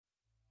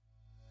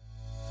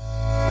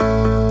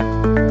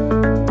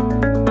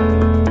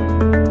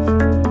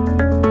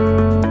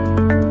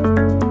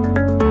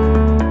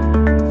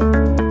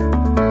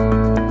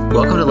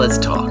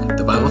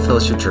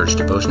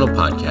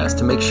devotional podcast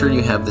to make sure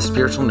you have the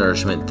spiritual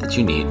nourishment that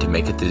you need to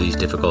make it through these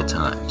difficult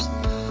times.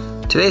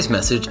 Today's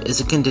message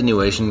is a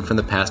continuation from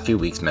the past few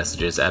weeks'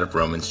 messages out of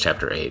Romans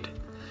chapter 8.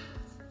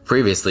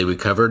 Previously, we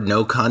covered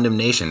no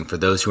condemnation for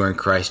those who are in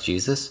Christ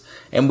Jesus,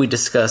 and we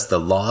discussed the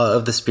law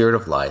of the Spirit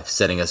of life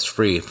setting us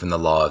free from the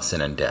law of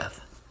sin and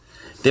death.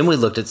 Then we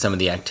looked at some of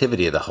the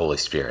activity of the Holy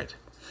Spirit.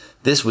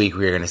 This week,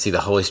 we are going to see the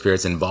Holy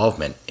Spirit's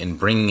involvement in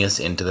bringing us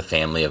into the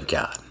family of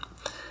God.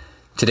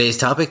 Today's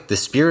topic, the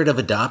spirit of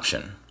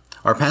adoption.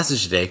 Our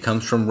passage today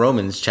comes from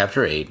Romans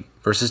chapter 8,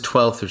 verses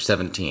 12 through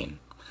 17.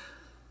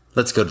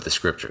 Let's go to the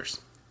scriptures.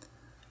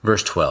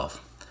 Verse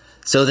 12.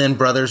 So then,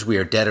 brothers, we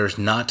are debtors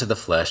not to the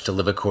flesh to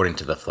live according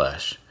to the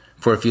flesh.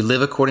 For if you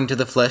live according to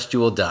the flesh,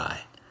 you will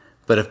die.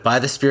 But if by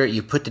the Spirit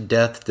you put to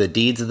death the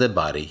deeds of the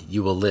body,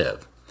 you will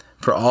live.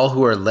 For all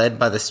who are led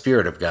by the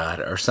Spirit of God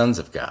are sons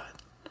of God.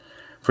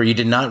 For you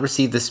did not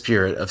receive the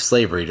spirit of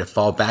slavery to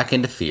fall back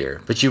into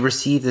fear, but you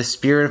received the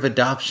spirit of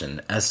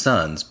adoption as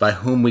sons, by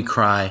whom we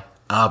cry,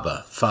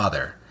 Abba,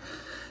 Father.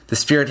 The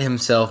Spirit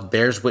himself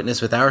bears witness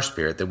with our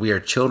spirit that we are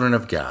children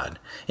of God,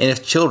 and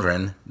if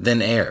children,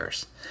 then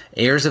heirs,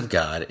 heirs of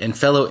God and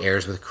fellow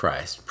heirs with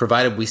Christ,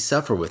 provided we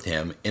suffer with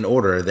him in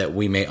order that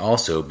we may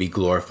also be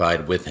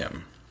glorified with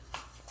him.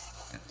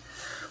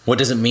 What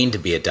does it mean to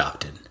be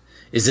adopted?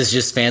 Is this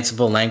just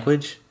fanciful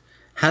language?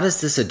 How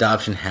does this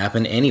adoption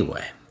happen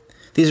anyway?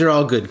 These are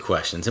all good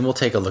questions, and we'll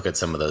take a look at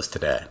some of those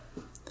today.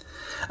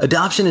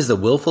 Adoption is the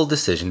willful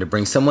decision to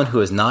bring someone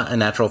who is not a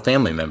natural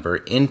family member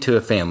into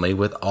a family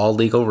with all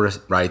legal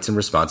rights and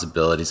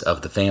responsibilities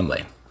of the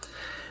family.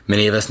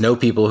 Many of us know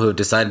people who have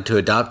decided to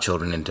adopt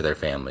children into their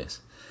families.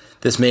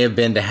 This may have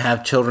been to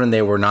have children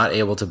they were not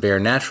able to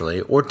bear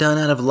naturally, or done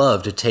out of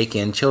love to take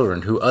in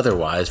children who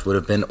otherwise would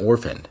have been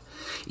orphaned.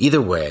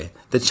 Either way,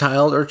 the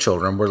child or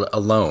children were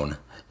alone,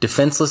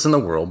 defenseless in the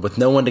world with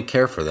no one to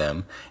care for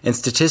them, and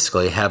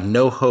statistically have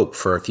no hope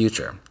for a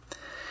future.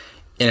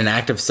 In an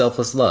act of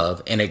selfless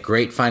love and at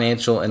great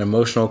financial and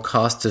emotional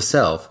cost to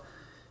self,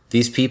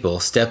 these people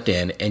stepped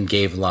in and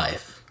gave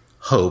life,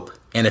 hope,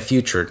 and a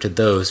future to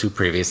those who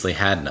previously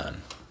had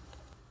none.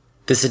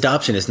 This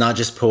adoption is not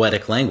just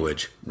poetic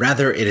language,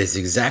 rather it is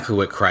exactly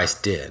what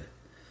Christ did.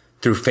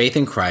 Through faith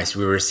in Christ,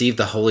 we receive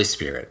the Holy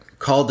Spirit,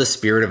 called the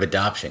Spirit of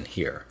adoption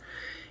here,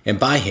 and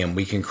by him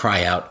we can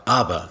cry out,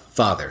 Abba,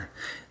 Father.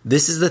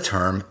 This is the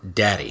term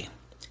daddy.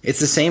 It's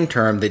the same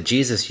term that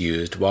Jesus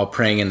used while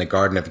praying in the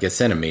Garden of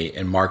Gethsemane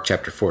in Mark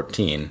chapter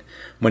 14,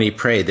 when he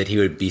prayed that he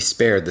would be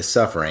spared the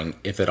suffering,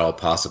 if at all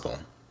possible.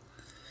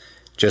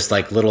 Just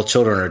like little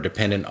children are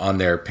dependent on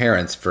their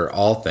parents for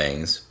all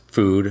things,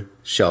 food,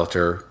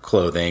 shelter,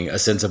 clothing, a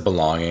sense of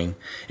belonging,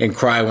 and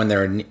cry when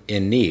they're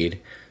in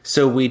need,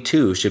 so we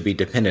too should be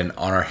dependent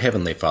on our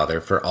Heavenly Father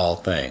for all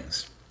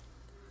things.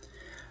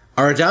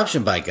 Our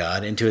adoption by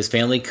God into his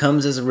family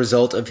comes as a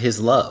result of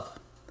his love.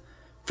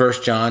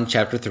 1 John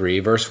chapter 3,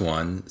 verse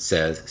 1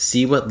 says,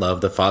 See what love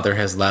the Father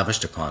has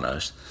lavished upon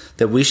us,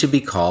 that we should be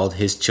called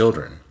his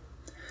children.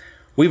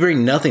 We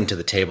bring nothing to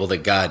the table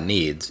that God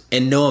needs,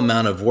 and no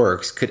amount of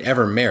works could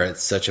ever merit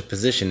such a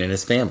position in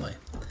his family.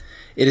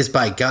 It is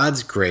by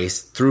God's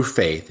grace through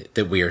faith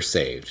that we are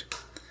saved.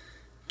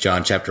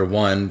 John chapter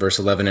 1, verse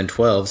 11 and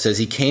 12 says,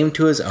 He came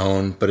to his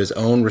own, but his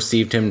own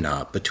received him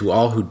not. But to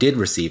all who did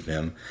receive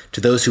him, to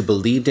those who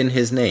believed in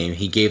his name,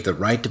 he gave the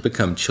right to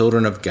become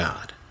children of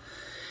God.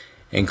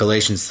 And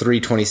Galatians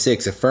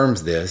 3:26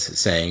 affirms this,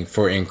 saying,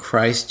 For in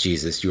Christ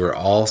Jesus you are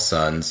all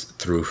sons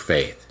through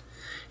faith.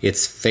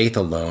 It's faith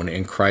alone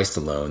in Christ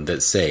alone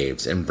that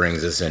saves and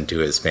brings us into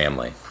his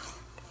family.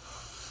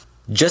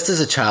 Just as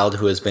a child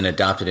who has been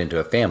adopted into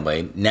a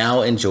family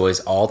now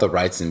enjoys all the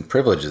rights and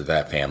privileges of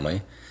that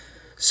family,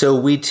 so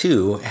we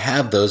too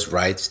have those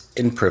rights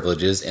and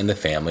privileges in the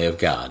family of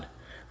God.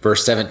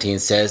 Verse 17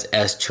 says,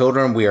 As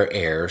children we are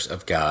heirs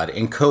of God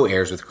and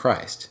co-heirs with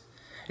Christ.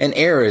 An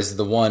heir is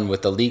the one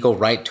with the legal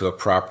right to a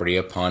property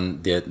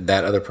upon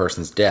that other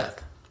person's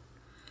death.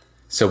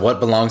 So what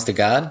belongs to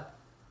God?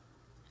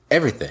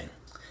 Everything.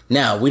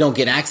 Now, we don't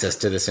get access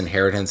to this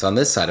inheritance on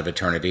this side of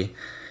eternity.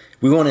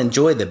 We won't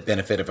enjoy the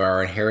benefit of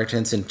our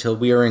inheritance until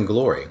we are in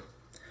glory.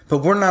 But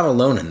we're not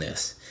alone in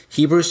this.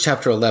 Hebrews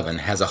chapter 11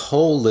 has a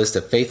whole list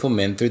of faithful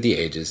men through the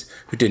ages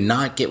who did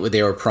not get what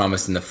they were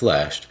promised in the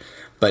flesh,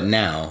 but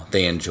now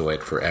they enjoy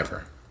it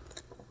forever.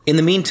 In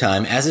the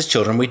meantime, as his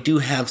children, we do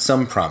have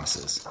some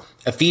promises.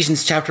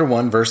 Ephesians chapter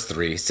 1 verse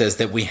 3 says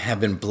that we have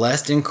been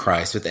blessed in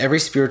Christ with every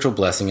spiritual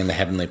blessing in the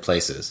heavenly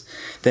places.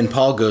 Then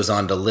Paul goes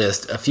on to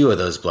list a few of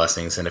those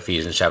blessings in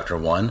Ephesians chapter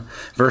 1.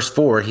 Verse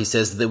 4, he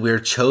says that we are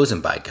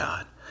chosen by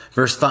God.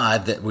 Verse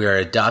 5, that we are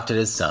adopted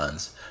as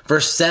sons.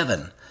 Verse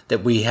 7,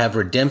 that we have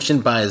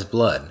redemption by his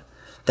blood.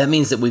 That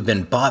means that we've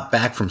been bought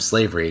back from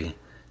slavery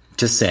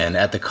to sin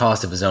at the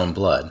cost of his own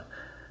blood.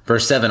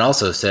 Verse 7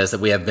 also says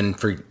that we have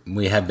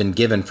been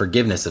given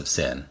forgiveness of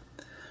sin.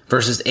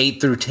 Verses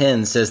 8 through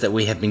 10 says that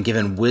we have been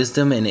given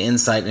wisdom and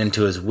insight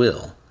into his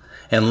will.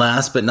 And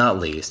last but not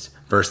least,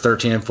 verse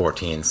 13 and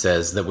 14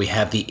 says that we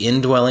have the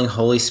indwelling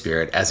Holy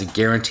Spirit as a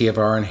guarantee of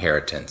our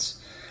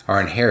inheritance.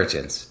 Our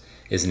inheritance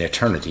is an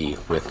eternity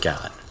with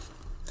God.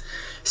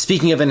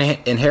 Speaking of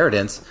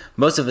inheritance,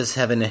 most of us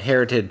have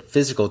inherited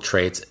physical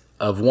traits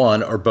of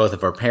one or both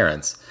of our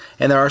parents,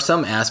 and there are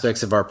some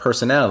aspects of our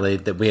personality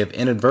that we have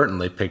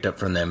inadvertently picked up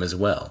from them as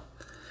well.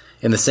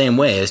 In the same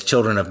way, as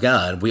children of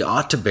God, we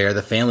ought to bear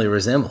the family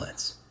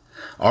resemblance.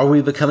 Are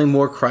we becoming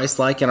more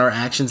Christ-like in our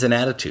actions and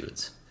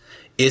attitudes?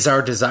 Is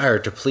our desire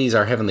to please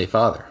our Heavenly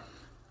Father?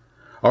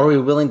 Are we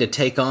willing to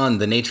take on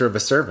the nature of a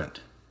servant?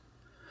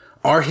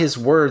 Are His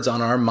words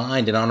on our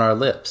mind and on our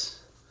lips?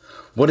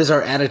 What is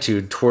our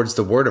attitude towards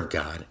the Word of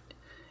God?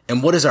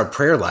 And what does our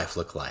prayer life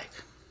look like?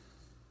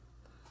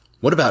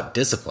 What about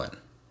discipline?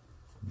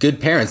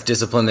 Good parents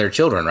discipline their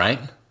children, right?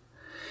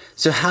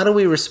 So how do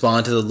we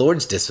respond to the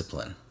Lord's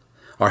discipline?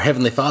 Our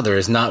Heavenly Father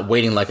is not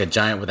waiting like a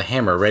giant with a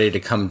hammer ready to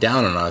come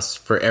down on us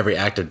for every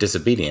act of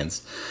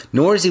disobedience,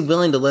 nor is He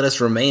willing to let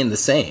us remain the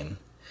same.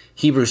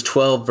 Hebrews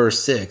 12 verse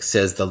 6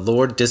 says, "The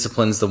Lord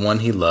disciplines the one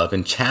He loves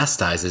and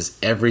chastises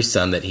every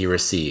son that He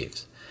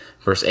receives."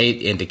 Verse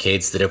 8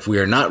 indicates that if we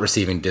are not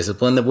receiving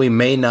discipline, that we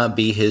may not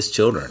be His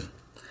children.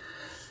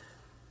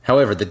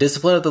 However, the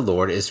discipline of the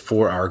Lord is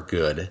for our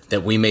good,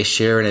 that we may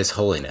share in His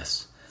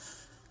holiness.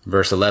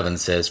 Verse 11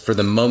 says, "For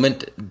the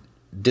moment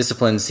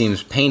discipline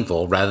seems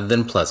painful rather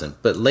than pleasant,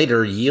 but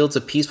later yields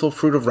a peaceful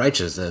fruit of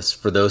righteousness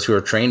for those who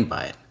are trained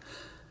by it."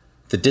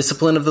 The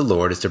discipline of the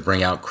Lord is to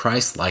bring out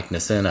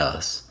Christ-likeness in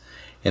us,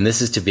 and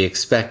this is to be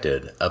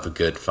expected of a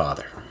good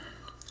father.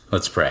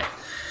 Let's pray.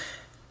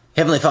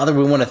 Heavenly Father,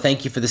 we want to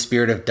thank You for the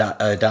spirit of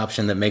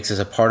adoption that makes us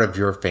a part of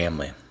Your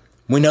family.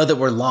 We know that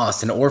we're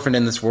lost and orphaned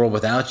in this world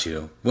without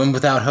You, when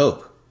without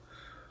hope.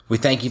 We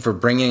thank You for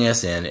bringing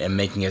us in and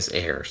making us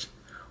heirs.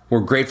 We're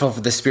grateful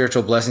for the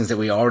spiritual blessings that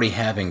we already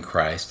have in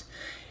Christ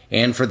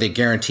and for the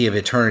guarantee of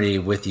eternity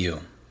with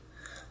You.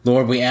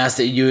 Lord, we ask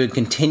that You would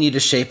continue to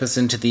shape us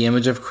into the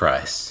image of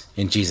Christ.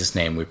 In Jesus'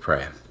 name we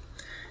pray.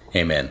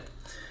 Amen.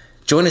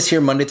 Join us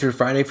here Monday through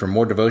Friday for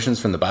more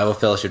devotions from the Bible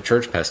Fellowship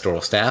Church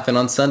pastoral staff, and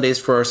on Sundays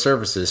for our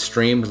services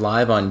streamed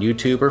live on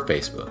YouTube or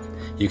Facebook.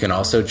 You can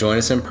also join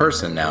us in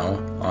person now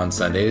on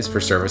Sundays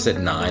for service at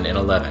 9 and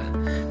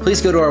 11.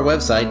 Please go to our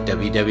website,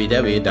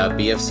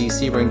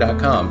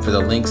 www.bfcsebring.com, for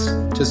the links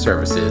to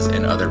services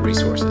and other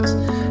resources.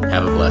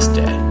 Have a blessed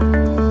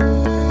day.